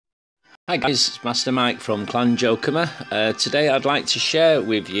Hi guys, it's Master Mike from Clan Jokama. Today I'd like to share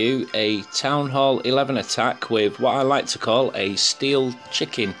with you a Town Hall 11 attack with what I like to call a steel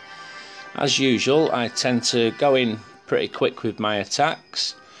chicken. As usual, I tend to go in pretty quick with my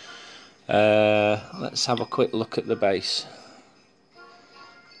attacks. Let's have a quick look at the base.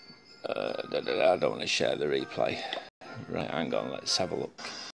 I don't want to share the replay. Right, hang on, let's have a look.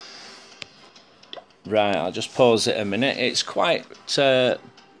 Right, I'll just pause it a minute. It's quite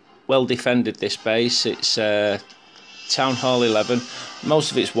well defended, this base. It's Town Hall 11.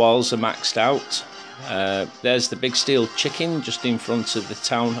 Most of its walls are maxed out. There's the big steel chicken just in front of the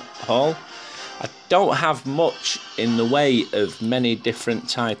Town Hall. I don't have much in the way of many different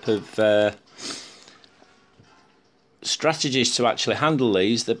type of strategies to actually handle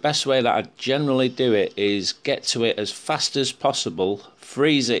these. The best way that I generally do it is get to it as fast as possible,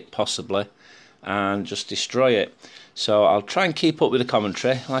 freeze it possibly, and just destroy it. So I'll try and keep up with the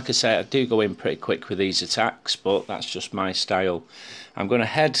commentary. Like I say, I do go in pretty quick with these attacks, but that's just my style. I'm going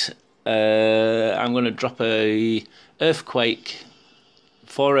to I'm going to drop a earthquake,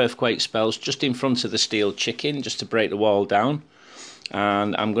 4 earthquake spells just in front of the steel chicken, just to break the wall down.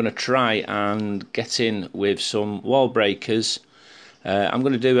 And I'm going to try and get in with some wall breakers. I'm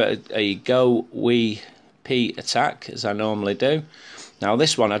going to do a go wee P attack, as I normally do. Now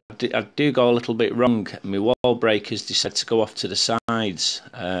this one, I do go a little bit wrong. My wall breakers decide to go off to the sides.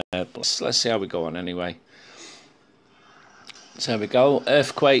 Let's see how we go on anyway. So there we go.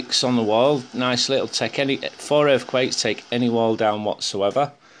 Earthquakes on the wall. Nicely, it'll take 4 earthquakes, take any wall down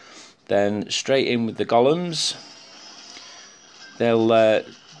whatsoever. Then straight in with the golems. They'll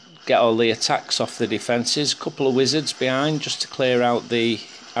get all the attacks off the defences. A couple of wizards behind just to clear out the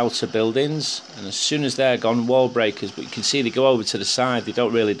outer buildings, and as soon as they're gone, wall breakers, but you can see they go over to the side. They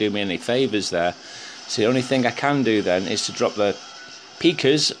don't really do me any favours there. So the only thing I can do then is to drop the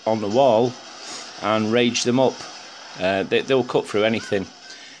peekers on the wall and rage them up. They'll cut through anything.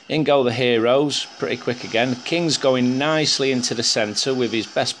 In go the heroes, pretty quick again. The King's going nicely into the centre with his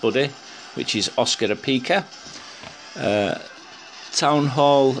best buddy, which is Oscar the Peaker. Town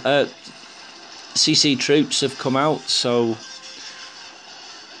Hall CC troops have come out, so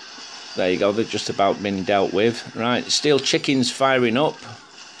there you go, they've just about been dealt with. Right, steel chicken's firing up.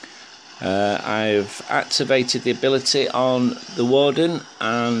 I've activated the ability on the warden,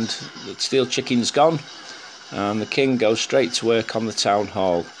 and the steel chicken's gone. And the king goes straight to work on the town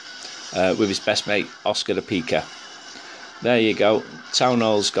hall with his best mate, Oscar the Peaker. There you go, town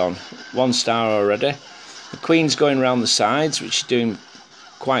hall's gone. 1 star already. The queen's going around the sides, which is doing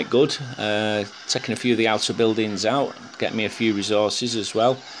quite good. Taking a few of the outer buildings out, getting me a few resources as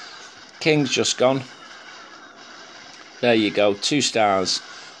well. King's just gone. There you go, 2 stars.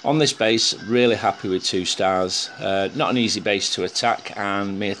 On this base, really happy with 2 stars. Not an easy base to attack,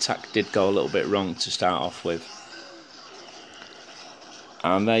 and my attack did go a little bit wrong to start off with.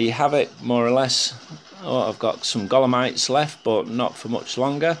 And there you have it, more or less. Oh, I've got some golemites left, but not for much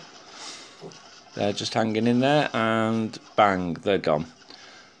longer. They're just hanging in there, and bang, they're gone.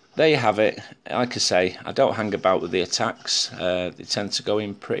 There you have it. Like I say, I don't hang about with the attacks. They tend to go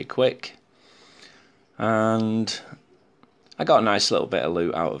in pretty quick. And I got a nice little bit of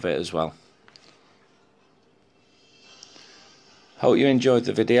loot out of it as well. Hope you enjoyed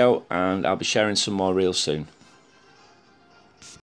the video, and I'll be sharing some more real soon.